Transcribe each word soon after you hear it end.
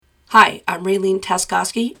Hi, I'm Raylene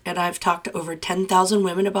Taskoski, and I've talked to over 10,000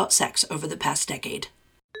 women about sex over the past decade.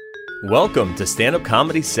 Welcome to Stand-Up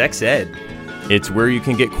Comedy Sex Ed. It's where you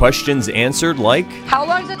can get questions answered like, how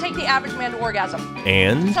long does it take the average man to orgasm?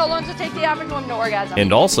 And how long does it take the average woman to orgasm?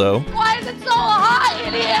 And also, why is it so hot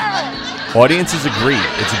in here? Audiences agree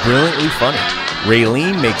it's brilliantly funny.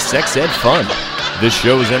 Raylene makes sex ed fun. This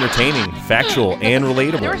show is entertaining, factual, and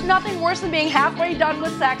relatable. There's nothing worse than being halfway done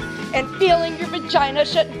with sex and feeling your vagina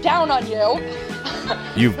shut down on you.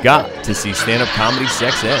 You've got to see Stand-Up Comedy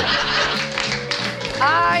Sex Ed.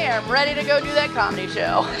 I am ready to go do that comedy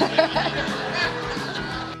show.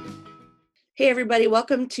 Hey everybody,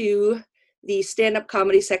 welcome to the Stand-Up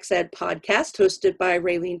Comedy Sex Ed podcast hosted by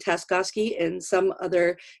Raylene Taskoski and some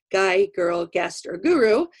other guy, girl, guest, or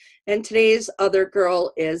guru. And today's other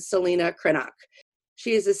girl is Selena Cranach.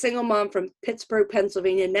 She is a single mom from Pittsburgh,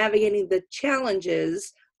 Pennsylvania, navigating the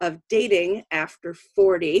challenges of dating after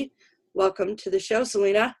 40. Welcome to the show,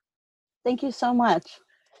 Selena. Thank you so much.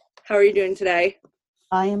 How are you doing today?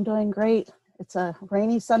 I am doing great. It's a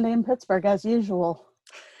rainy Sunday in Pittsburgh, as usual.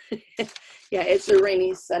 Yeah, it's a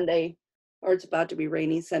rainy Sunday, or it's about to be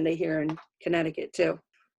rainy Sunday here in Connecticut, too.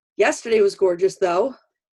 Yesterday was gorgeous, though.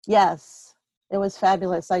 Yes, it was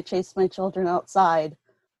fabulous. I chased my children outside.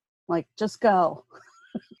 Like, just go.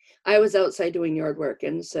 I was outside doing yard work,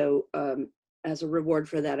 and so as a reward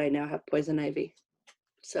for that, I now have poison ivy.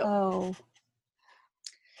 So, oh,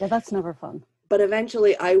 yeah, that's never fun. But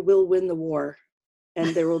eventually, I will win the war,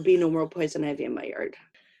 and there will be no more poison ivy in my yard.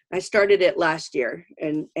 I started it last year,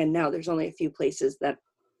 and now there's only a few places that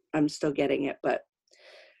I'm still getting it, but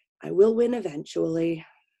I will win eventually.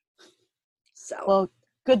 So, well,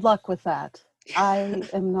 good luck with that. I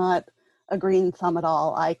am not a green thumb at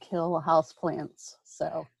all. I kill houseplants,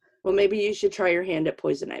 so. Well, maybe you should try your hand at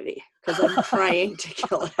poison ivy, because I'm trying to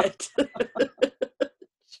kill it.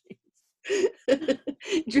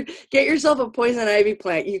 Get yourself a poison ivy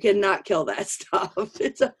plant. You cannot kill that stuff.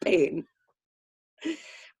 It's a pain.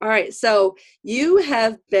 All right, so you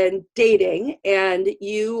have been dating, and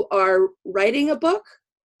you are writing a book,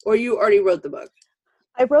 or you already wrote the book?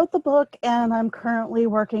 I wrote the book, and I'm currently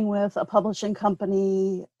working with a publishing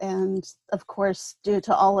company, and of course, due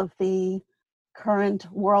to all of the current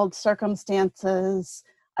world circumstances,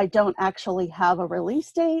 I don't actually have a release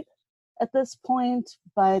date at this point,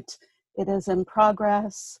 but it is in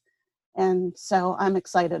progress, and so I'm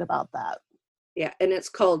excited about that. Yeah, and it's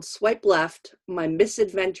called Swipe Left, My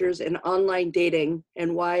Misadventures in Online Dating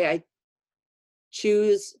and Why I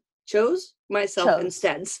chose myself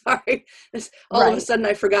instead. Sorry. All of a sudden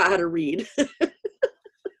I forgot how to read.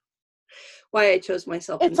 Why I chose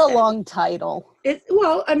myself instead. It's a long title.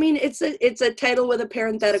 It's a title with a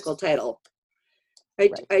parenthetical title.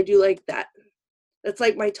 I do like that. That's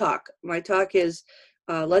like my talk. My talk is,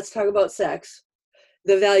 let's talk about sex,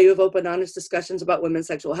 the value of open, honest discussions about women's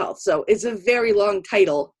sexual health. So it's a very long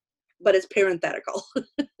title, but it's parenthetical.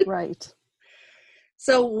 Right.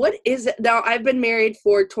 So what is it? Now, I've been married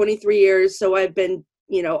for 23 years, so I've been,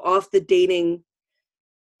 off the dating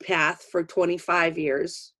path for 25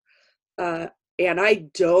 years. And I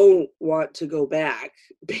don't want to go back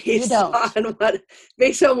based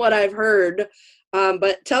on what I've heard.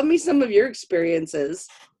 But tell me some of your experiences.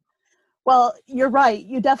 Well, you're right.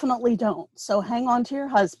 You definitely don't. So hang on to your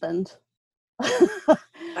husband.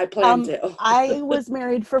 I plan to. I was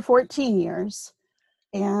married for 14 years,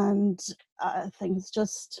 and things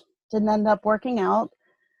just didn't end up working out.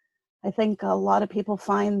 I think a lot of people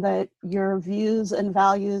find that your views and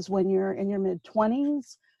values when you're in your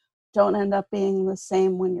mid-20s don't end up being the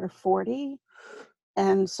same when you're 40.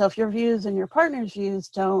 And so if your views and your partner's views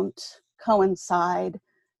don't coincide,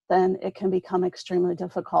 then it can become extremely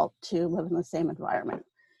difficult to live in the same environment.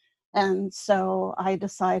 And so I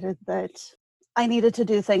decided that I needed to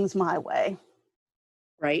do things my way.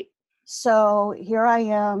 Right. So here I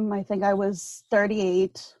am. I think I was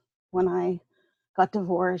 38 when I got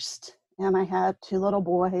divorced, and I had 2 little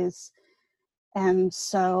boys. And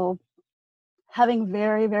so having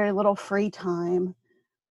very, very little free time,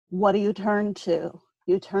 what do you turn to?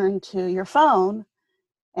 You turn to your phone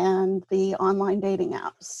and the online dating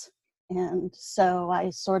apps. And so I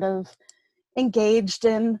sort of engaged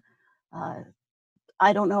in,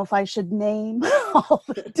 I don't know if I should name all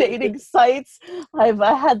the dating sites I've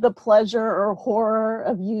had the pleasure or horror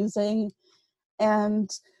of using. And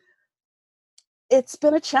it's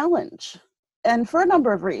been a challenge, and for a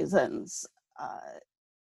number of reasons.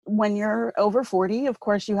 When you're over 40, of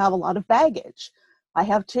course, you have a lot of baggage. I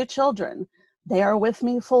have 2 children. They are with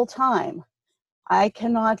me full time. I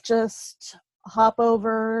cannot just hop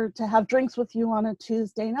over to have drinks with you on a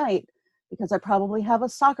Tuesday night. because I probably have a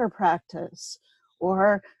soccer practice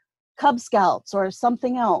or Cub Scouts or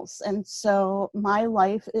something else. And so my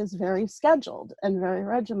life is very scheduled and very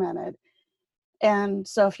regimented. And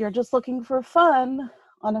so if you're just looking for fun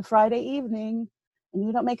on a Friday evening and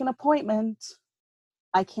you don't make an appointment,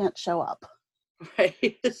 I can't show up.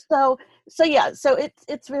 Right. So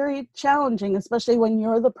it's very challenging, especially when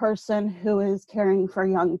you're the person who is caring for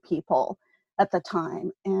young people at the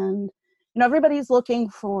time. And everybody's looking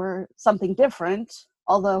for something different,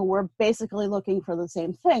 although we're basically looking for the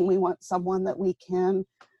same thing. We want someone that we can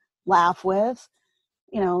laugh with,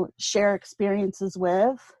 share experiences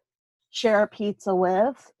with, share a pizza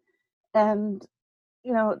with, and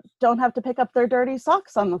don't have to pick up their dirty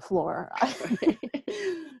socks on the floor.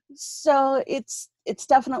 So it's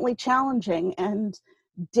definitely challenging, and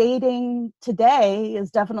dating today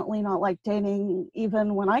is definitely not like dating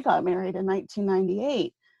even when I got married in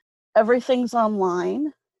 1998. Everything's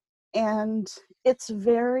online, and it's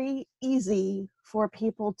very easy for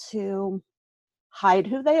people to hide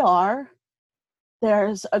who they are.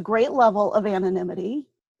 There's a great level of anonymity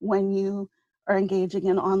when you are engaging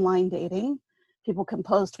in online dating. People can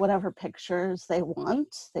post whatever pictures they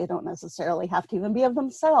want. They don't necessarily have to even be of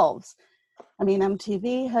themselves. I mean,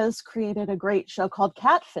 MTV has created a great show called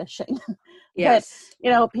Catfishing. Yes.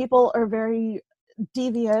 But, people are very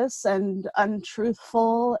devious and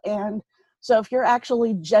untruthful. And so if you're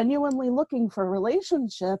actually genuinely looking for a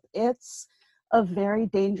relationship, it's a very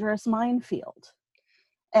dangerous minefield.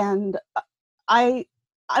 And I'm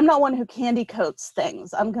not one who candy coats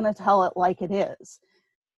things. I'm going to tell it like it is.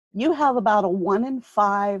 You have about a 1 in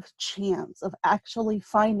 5 chance of actually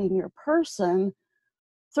finding your person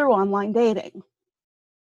through online dating,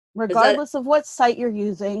 regardless of what site you're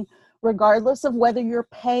using, regardless of whether you're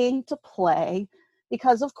paying to play,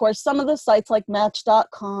 because of course some of the sites like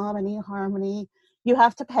Match.com and eHarmony, you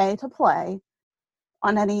have to pay to play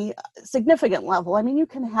on any significant level. I mean, you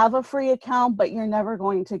can have a free account, but you're never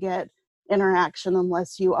going to get interaction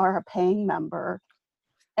unless you are a paying member.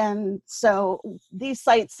 And so these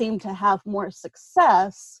sites seem to have more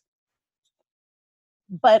success,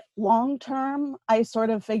 but long term, I sort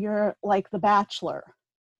of figure like The Bachelor.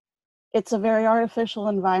 It's a very artificial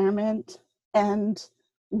environment, and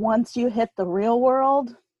once you hit the real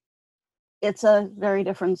world, it's a very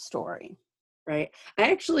different story. Right.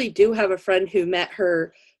 I actually do have a friend who met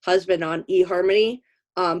her husband on eHarmony,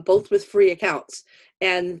 both with free accounts.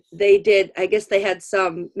 And they did, I guess they had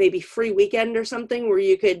some maybe free weekend or something where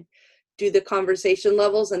you could do the conversation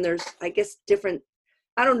levels. And there's, I guess, different,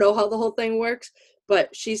 I don't know how the whole thing works, but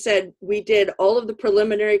she said we did all of the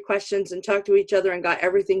preliminary questions and talked to each other and got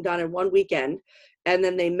everything done in one weekend. And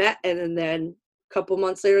then they met, and then a couple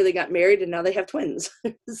months later they got married, and now they have twins.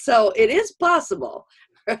 So it is possible,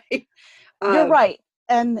 right? You're right.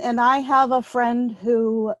 And I have a friend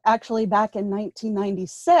who actually back in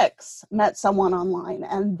 1996 met someone online.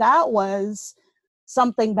 And that was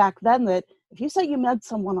something back then that if you say you met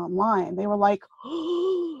someone online, they were like,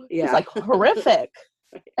 oh, Yeah. it's like horrific.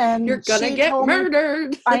 And you're going to get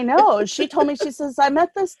murdered. I know. She told me, she says, I met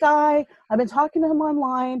this guy. I've been talking to him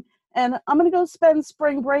online, and I'm going to go spend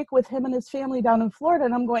spring break with him and his family down in Florida.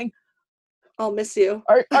 And I'm going, I'll miss you.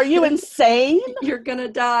 Are you insane? You're going to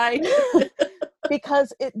die.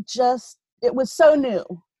 Because it was so new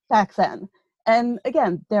back then. And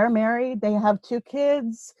again, they're married, they have 2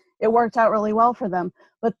 kids. It worked out really well for them.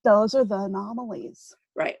 But those are the anomalies.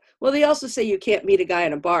 Right. Well, they also say you can't meet a guy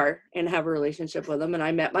in a bar and have a relationship with him. And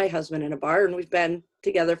I met my husband in a bar, and we've been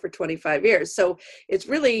together for 25 years. So it's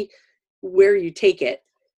really where you take it.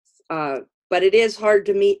 But it is hard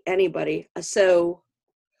to meet anybody. So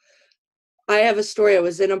I have a story. I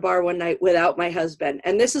was in a bar one night without my husband.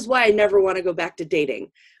 And this is why I never want to go back to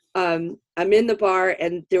dating. I'm in the bar,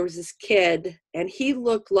 and there was this kid, and he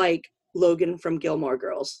looked like Logan from Gilmore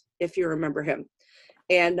Girls, if you remember him.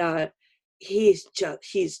 And he's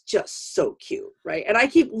just so cute, right? And I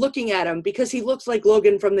keep looking at him because he looks like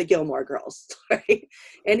Logan from the Gilmore Girls, right?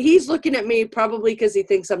 And he's looking at me probably because he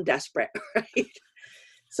thinks I'm desperate, right?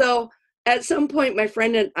 So at some point,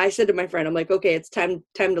 I said to my friend, I'm like, okay, it's time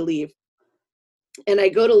to leave. And I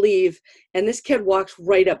go to leave, and this kid walks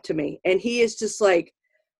right up to me, and he is just like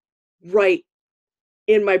right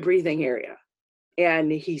in my breathing area.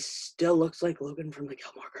 And he still looks like Logan from the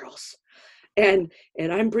Gilmore Girls. And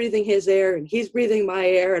I'm breathing his air, and he's breathing my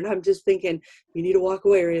air, and I'm just thinking, you need to walk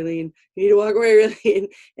away, Raylene. You need to walk away, Raylene.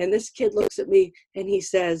 And this kid looks at me, and he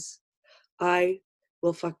says, I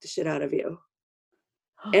will fuck the shit out of you.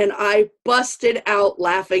 And I busted out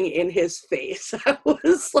laughing in his face. I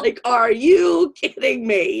was like, are you kidding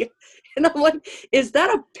me? And I'm like, is that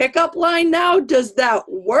a pickup line now? Does that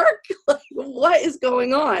work? Like, what is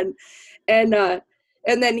going on? And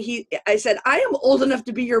then I said, I am old enough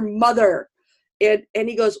to be your mother. And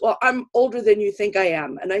he goes, well, I'm older than you think I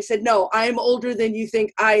am. And I said, no, I'm older than you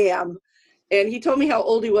think I am. And he told me how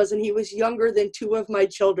old he was, and he was younger than 2 of my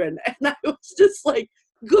children. And I was just like,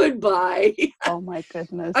 goodbye. Oh my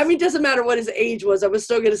goodness. I mean, it doesn't matter what his age was. I was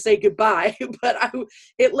still going to say goodbye, but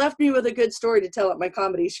it left me with a good story to tell at my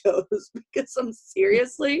comedy shows, because I'm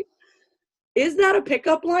seriously, is that a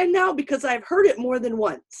pickup line now? Because I've heard it more than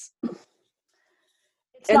once.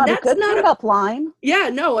 It's not a good pickup line. Yeah,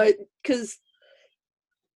 no, because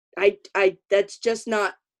I that's just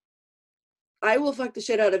not, I will fuck the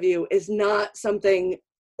shit out of you is not something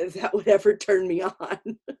that would ever turn me on.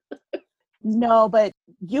 No, but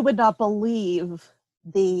you would not believe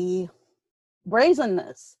the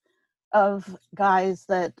brazenness of guys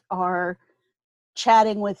that are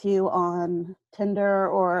chatting with you on Tinder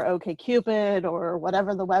or OkCupid or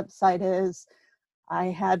whatever the website is. I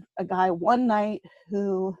had a guy one night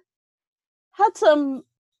who had some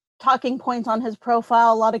talking points on his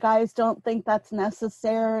profile. A lot of guys don't think that's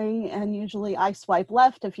necessary, and usually I swipe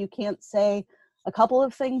left if you can't say a couple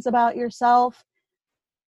of things about yourself.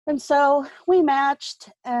 And so we matched,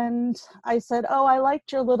 and I said, oh, I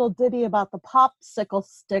liked your little ditty about the popsicle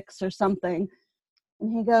sticks or something.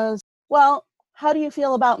 And he goes, well, how do you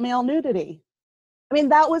feel about male nudity? I mean,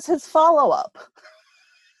 that was his follow-up.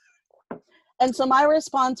 And so my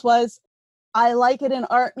response was, I like it in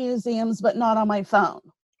art museums, but not on my phone.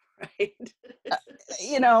 Right.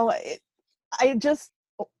 I just,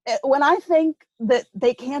 when I think that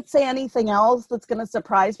they can't say anything else that's going to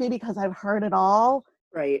surprise me because I've heard it all.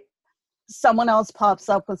 Right. Someone else pops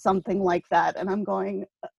up with something like that, and I'm going,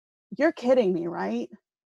 you're kidding me, right?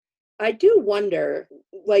 I do wonder,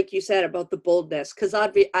 like you said, about the boldness, because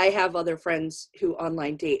I have other friends who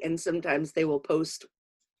online date, and sometimes they will post,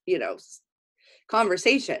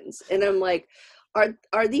 conversations, and I'm like,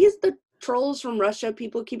 are these the trolls from Russia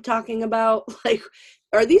people keep talking about? Like,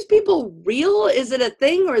 are these people real? Is it a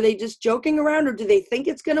thing, or are they just joking around, or do they think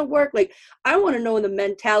it's gonna work? Like, I want to know the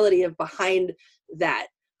mentality of behind that.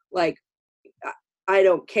 Like, I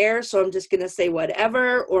don't care, so I'm just gonna say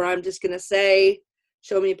whatever, or I'm just gonna say,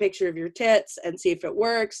 show me a picture of your tits and see if it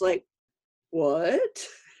works. Like, what?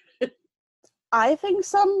 I think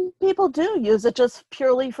some people do use it just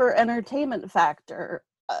purely for entertainment factor.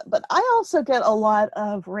 But I also get a lot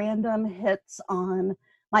of random hits on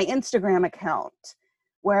my Instagram account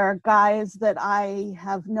where guys that I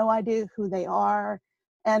have no idea who they are.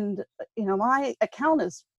 And, my account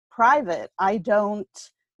is private.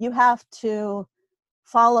 You have to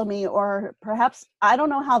follow me, or perhaps, I don't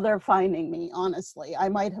know how they're finding me, honestly. I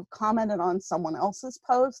might have commented on someone else's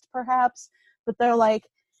post, perhaps, but they're like,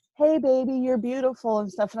 hey, baby, you're beautiful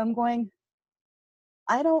and stuff. And I'm going,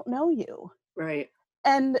 I don't know you. Right.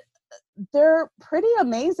 And they're pretty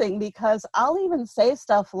amazing, because I'll even say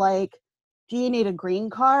stuff like, do you need a green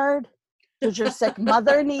card? Does your sick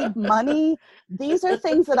mother need money? These are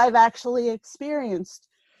things that I've actually experienced.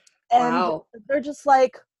 And wow. They're just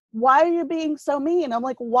like, why are you being so mean? I'm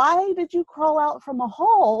like, why did you crawl out from a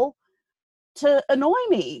hole to annoy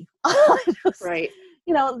me? Right.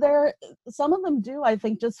 Some of them do, I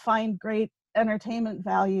think, just find great entertainment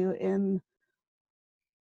value in.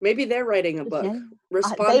 Maybe they're writing a book.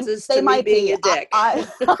 Responses to me being a dick.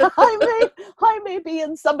 I may be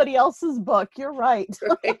in somebody else's book. You're right.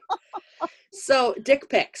 Right. So, dick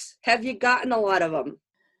pics. Have you gotten a lot of them?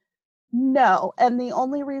 No. And the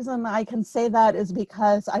only reason I can say that is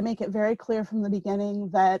because I make it very clear from the beginning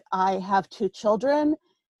that I have 2 children,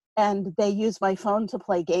 and they use my phone to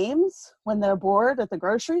play games when they're bored at the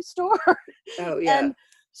grocery store. Oh, yeah. And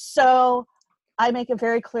so I make it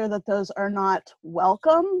very clear that those are not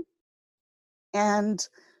welcome. And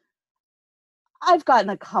I've gotten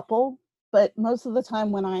a couple, but most of the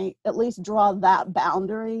time when I at least draw that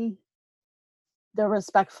boundary, they're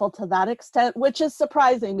respectful to that extent, which is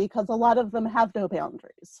surprising because a lot of them have no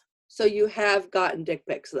boundaries. So you have gotten dick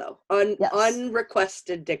pics, though? Yes.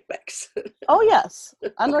 Unrequested dick pics. Oh, yes.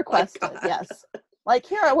 Unrequested, Oh yes. Like,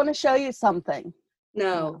 here, I want to show you something.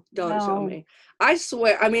 No, don't show me. I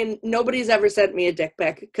swear, nobody's ever sent me a dick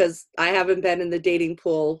pic because I haven't been in the dating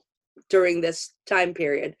pool during this time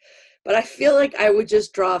period. But I feel like I would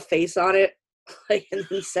just draw a face on it and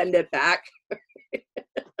then send it back.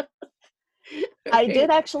 I did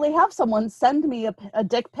actually have someone send me a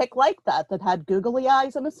dick pic like that had googly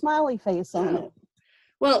eyes and a smiley face on it.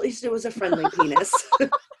 Well, at least it was a friendly penis.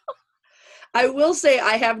 I will say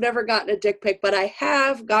I have never gotten a dick pic, but I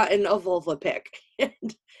have gotten a vulva pic.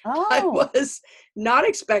 I Oh. was not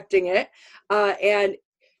expecting it. And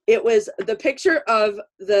it was the picture of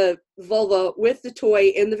the vulva with the toy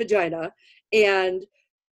in the vagina, and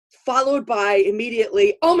followed by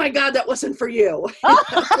immediately, oh my God, that wasn't for you.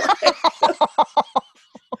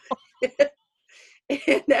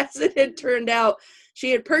 And as it had turned out,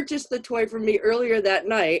 she had purchased the toy from me earlier that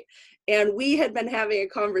night, and we had been having a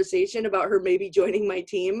conversation about her maybe joining my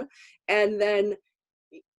team. And then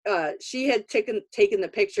she had taken the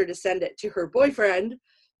picture to send it to her boyfriend.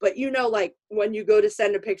 But like when you go to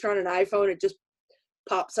send a picture on an iPhone, it just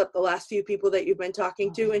pops up the last few people that you've been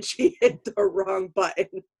talking to, and she hit the wrong button.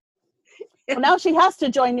 Well, now she has to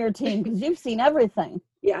join your team because you've seen everything.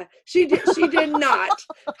 Yeah, she did not.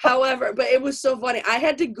 However, but it was so funny. I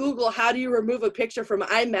had to Google how do you remove a picture from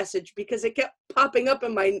iMessage because it kept popping up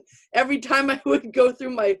in every time I would go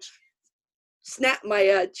through my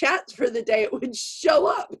chats for the day, it would show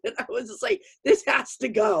up. And I was just like, this has to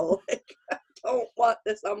go. Like, I don't want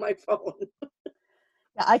this on my phone.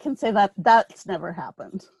 Yeah, I can say that's never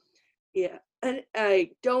happened. Yeah, and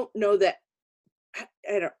I don't know that.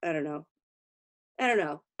 I don't know. I don't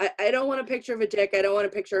know. I don't want a picture of a dick. I don't want a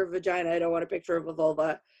picture of a vagina. I don't want a picture of a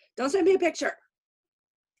vulva. Don't send me a picture.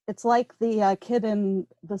 It's like the kid in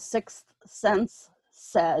The Sixth Sense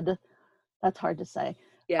said, that's hard to say.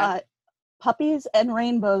 Yeah. Puppies and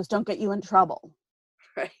rainbows don't get you in trouble.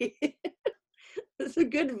 Right. That's a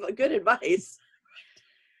good advice.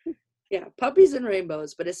 Yeah, puppies and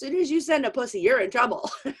rainbows. But as soon as you send a pussy, you're in trouble.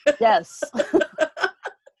 Yes.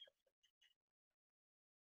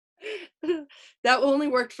 That only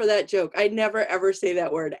worked for that joke. I never ever say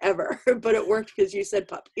that word ever, but it worked because you said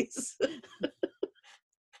puppies.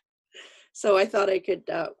 So I thought I could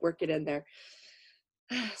work it in there.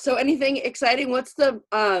 So anything exciting? What's the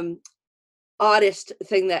oddest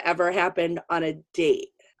thing that ever happened on a date?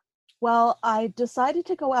 Well, I decided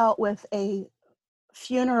to go out with a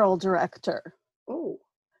funeral director. Oh.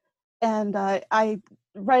 And I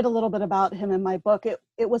write a little bit about him in my book.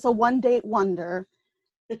 It was a one-date wonder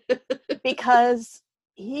because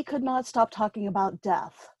he could not stop talking about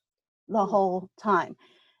death the whole time.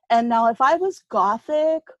 And now if I was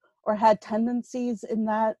gothic or had tendencies in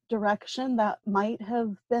that direction, that might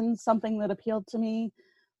have been something that appealed to me.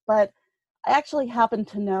 But I actually happen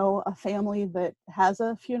to know a family that has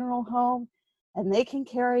a funeral home, and they can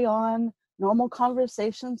carry on normal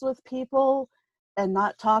conversations with people and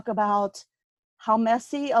not talk about how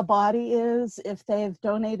messy a body is if they've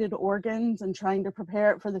donated organs and trying to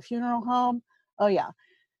prepare it for the funeral home. Oh yeah.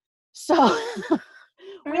 So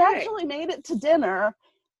we actually made it to dinner,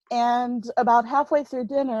 and about halfway through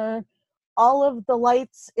dinner, all of the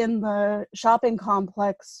lights in the shopping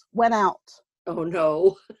complex went out. Oh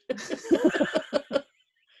no.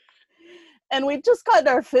 And we just gotten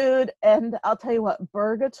our food, and I'll tell you what,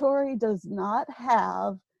 Burgatory does not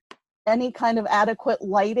have any kind of adequate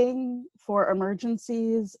lighting for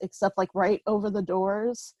emergencies except like right over the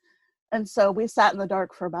doors. And so we sat in the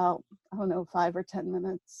dark for about, 5 or 10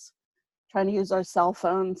 minutes trying to use our cell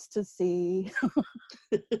phones to see.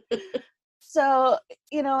 So,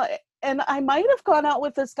 and I might have gone out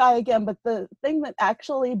with this guy again, but the thing that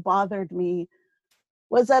actually bothered me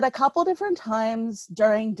was that a couple different times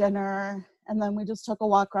during dinner, and then we just took a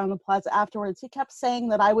walk around the plaza afterwards, he kept saying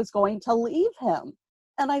that I was going to leave him.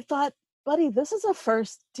 And I thought, buddy, this is a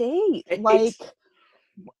first date. Like,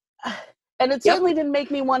 and it certainly didn't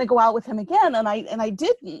make me want to go out with him again. And I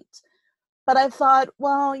didn't. But I thought,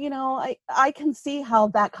 well, I can see how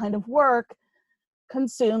that kind of work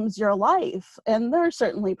consumes your life. And there are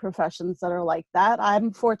certainly professions that are like that.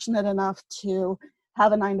 I'm fortunate enough to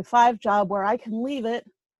have a 9-to-5 job where I can leave it.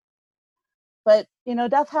 But,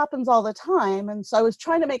 death happens all the time. And so I was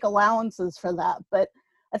trying to make allowances for that. But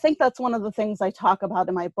I think that's one of the things I talk about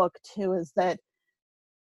in my book, too, is that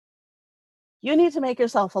you need to make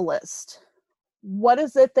yourself a list. What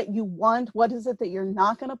is it that you want? What is it that you're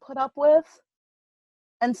not going to put up with?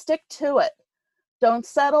 And stick to it. Don't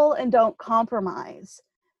settle and don't compromise.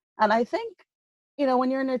 And I think, when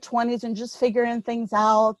you're in your 20s and just figuring things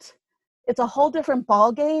out, it's a whole different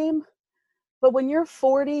ball game. But when you're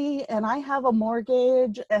 40 and I have a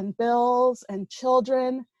mortgage and bills and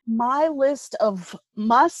children, my list of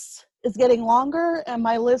musts is getting longer, and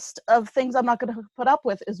my list of things I'm not going to put up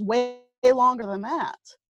with is way longer than that.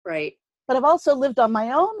 Right. But I've also lived on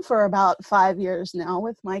my own for about 5 years now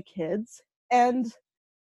with my kids. And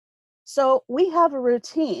so we have a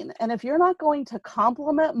routine. And if you're not going to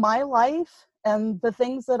complement my life and the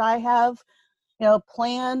things that I have,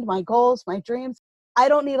 planned, my goals, my dreams, I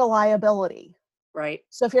don't need a liability. Right.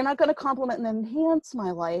 So if you're not going to complement and enhance my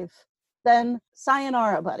life, then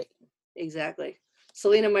sayonara, buddy. Exactly.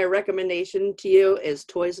 Selena, my recommendation to you is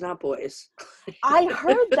Toys Not Boys. I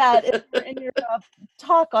heard that in your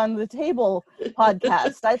talk on the table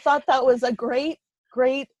podcast. I thought that was a great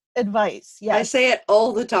advice. Yes. I say it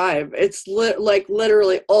all the time. It's like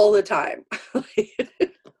literally all the time.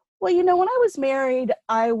 Well, you know, when I was married,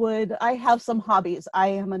 I have some hobbies. I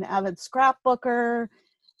am an avid scrapbooker.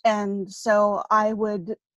 And so I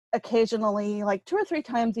would occasionally, like 2 or 3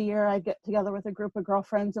 times a year, I'd get together with a group of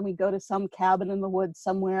girlfriends and we'd go to some cabin in the woods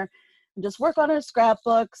somewhere and just work on our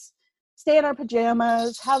scrapbooks, stay in our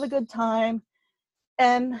pajamas, have a good time.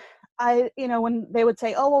 And when they would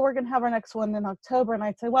say, oh, well, we're going to have our next one in October. And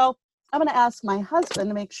I'd say, well, I'm going to ask my husband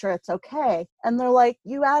to make sure it's okay. And they're like,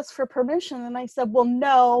 you asked for permission. And I said, well,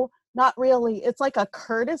 no, not really. It's like a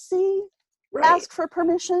courtesy. Right. Ask for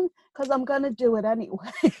permission because I'm going to do it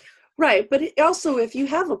anyway. Right. But also, if you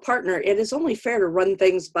have a partner, it is only fair to run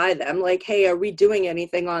things by them. Like, hey, are we doing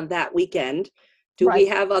anything on that weekend? Do we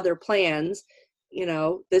have other plans? You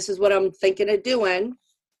know, this is what I'm thinking of doing.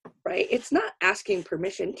 Right. It's not asking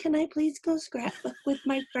permission. Can I please go scrapbook with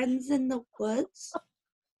my friends in the woods?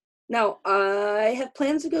 No, I have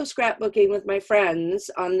plans to go scrapbooking with my friends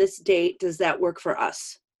on this date. Does that work for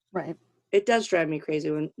us? Right. It does drive me crazy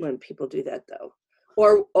when people do that, though.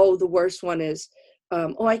 Or, oh, the worst one is,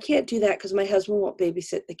 I can't do that because my husband won't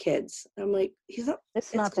babysit the kids. I'm like, it's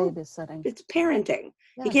not babysitting. It's parenting.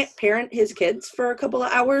 Yes. He can't parent his kids for a couple of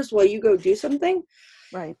hours while you go do something.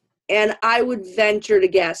 Right. And I would venture to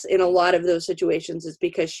guess in a lot of those situations it's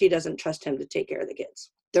because she doesn't trust him to take care of the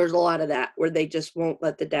kids. There's a lot of that where they just won't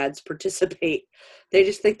let the dads participate. They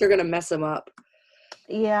just think they're going to mess them up.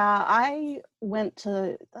 Yeah, I went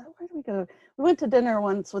to, where did we go? We went to dinner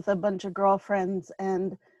once with a bunch of girlfriends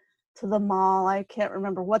and to the mall. I can't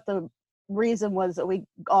remember what the reason was that we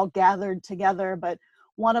all gathered together, but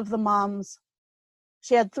one of the moms,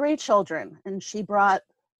 she had 3 children and she brought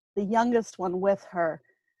the youngest one with her.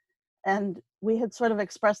 And we had sort of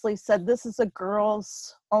expressly said, this is a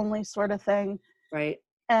girls only sort of thing. Right.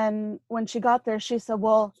 And when she got there, she said,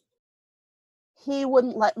 well, he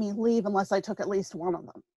wouldn't let me leave unless I took at least one of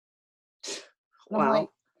them. And wow. I'm like,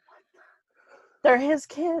 they're his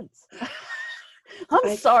kids.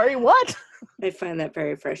 I'm sorry, what? I find that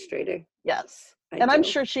very frustrating. Yes. I'm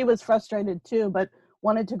sure she was frustrated too, but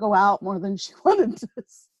wanted to go out more than she wanted to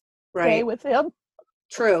stay with him.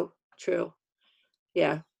 True.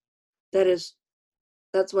 Yeah.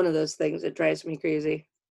 That's one of those things that drives me crazy.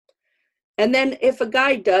 And then if a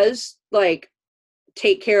guy does like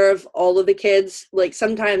take care of all of the kids, like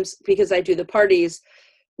sometimes because I do the parties,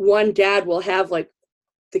 one dad will have like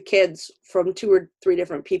the kids from 2 or 3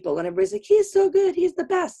 different people and everybody's like, he's so good, he's the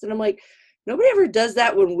best. And I'm like, nobody ever does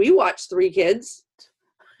that when we watch 3 kids.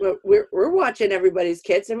 We're watching everybody's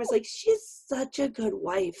kids and it's like, she's such a good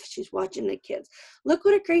wife, she's watching the kids. Look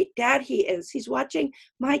what a great dad he is, he's watching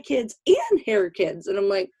my kids and her kids. And I'm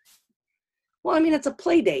like, well, I mean, it's a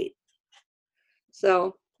play date,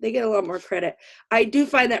 so they get a lot more credit. I do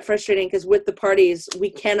find that frustrating because with the parties, we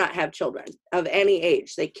cannot have children of any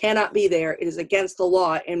age. They cannot be there. It is against the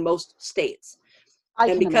law in most states.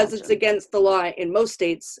 And because it's against the law in most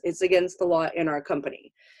states, it's against the law in our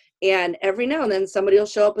company. And every now and then somebody will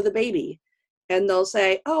show up with a baby and they'll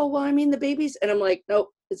say, oh, well, I mean, the baby's, and I'm like, nope,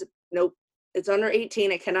 it's under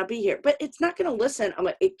 18. It cannot be here. But it's not going to listen. I'm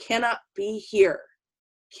like, it cannot be here.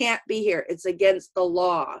 Can't be here. It's against the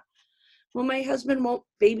law. Well, my husband won't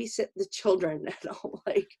babysit the children. And I'm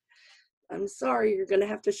like, I'm sorry, you're going to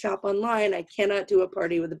have to shop online. I cannot do a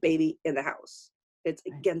party with a baby in the house. It's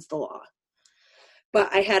against the law.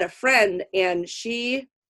 But I had a friend and she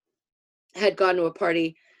had gone to a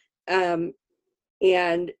party and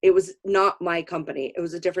it was not my company. It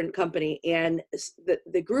was a different company. And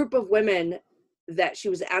the group of women that she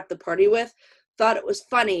was at the party with thought it was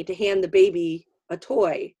funny to hand the baby a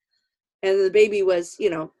toy. And the baby was,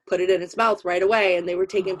 put it in its mouth right away. And they were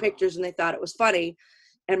taking pictures and they thought it was funny.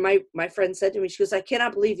 And my friend said to me, she goes, I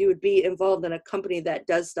cannot believe you would be involved in a company that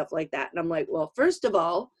does stuff like that. And I'm like, well, first of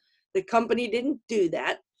all, the company didn't do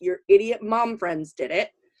that. Your idiot mom friends did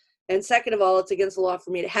it. And second of all, it's against the law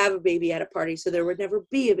for me to have a baby at a party. So there would never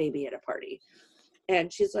be a baby at a party.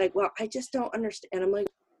 And she's like, well, I just don't understand. And I'm like,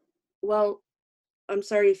 well, I'm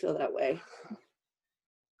sorry you feel that way.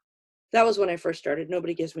 That was when I first started.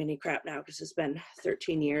 Nobody gives me any crap now because it's been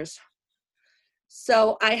 13 years.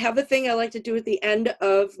 So I have a thing I like to do at the end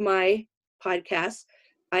of my podcast.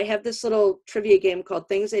 I have this little trivia game called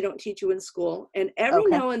Things They Don't Teach You in School. And every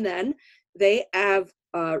now and then they have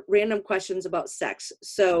random questions about sex.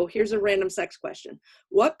 So here's a random sex question.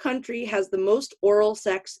 What country has the most oral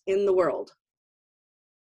sex in the world?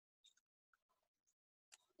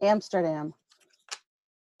 Amsterdam.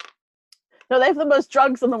 No, they have the most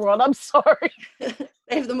drugs in the world. I'm sorry. They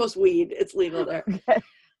have the most weed. It's legal there. Okay.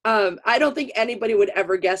 I don't think anybody would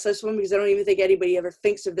ever guess this one because I don't even think anybody ever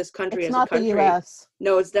thinks of this country It's as not a country. the U.S.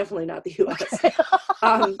 No, it's definitely not the U.S.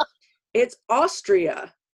 Okay. It's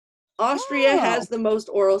Austria. Austria has the most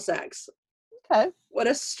oral sex. Okay. What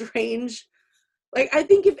a strange... Like, I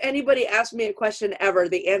think if anybody asked me a question ever,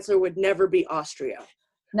 the answer would never be Austria.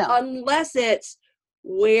 No. Unless it's,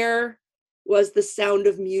 where was the sound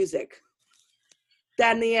of music?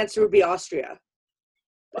 Then the answer would be Austria.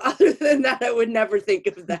 But other than that, I would never think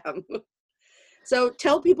of them. So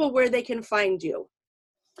tell people where they can find you.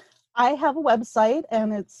 I have a website,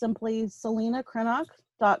 and it's simply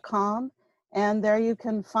selinakrenok.com. And there you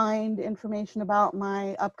can find information about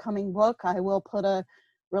my upcoming book. I will put a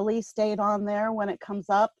release date on there when it comes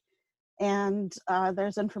up. And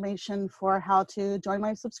there's information for how to join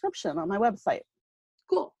my subscription on my website.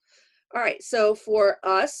 Cool. All right. So for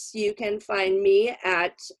us, you can find me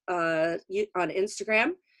at on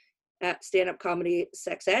Instagram at Stand Up Comedy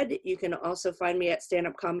Sex Ed. You can also find me at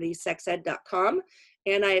standupcomedysexed.com.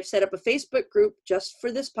 And I have set up a Facebook group just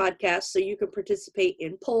for this podcast so you can participate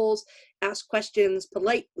in polls, ask questions,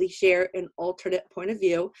 politely share an alternate point of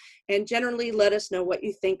view, and generally let us know what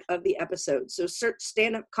you think of the episode. So search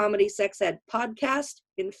Stand Up Comedy Sex Ed Podcast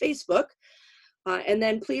in Facebook, and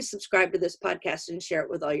then please subscribe to this podcast and share it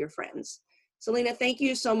with all your friends. Selena, thank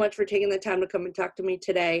you so much for taking the time to come and talk to me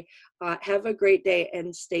today. Have a great day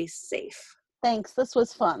and stay safe. Thanks. This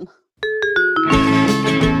was fun.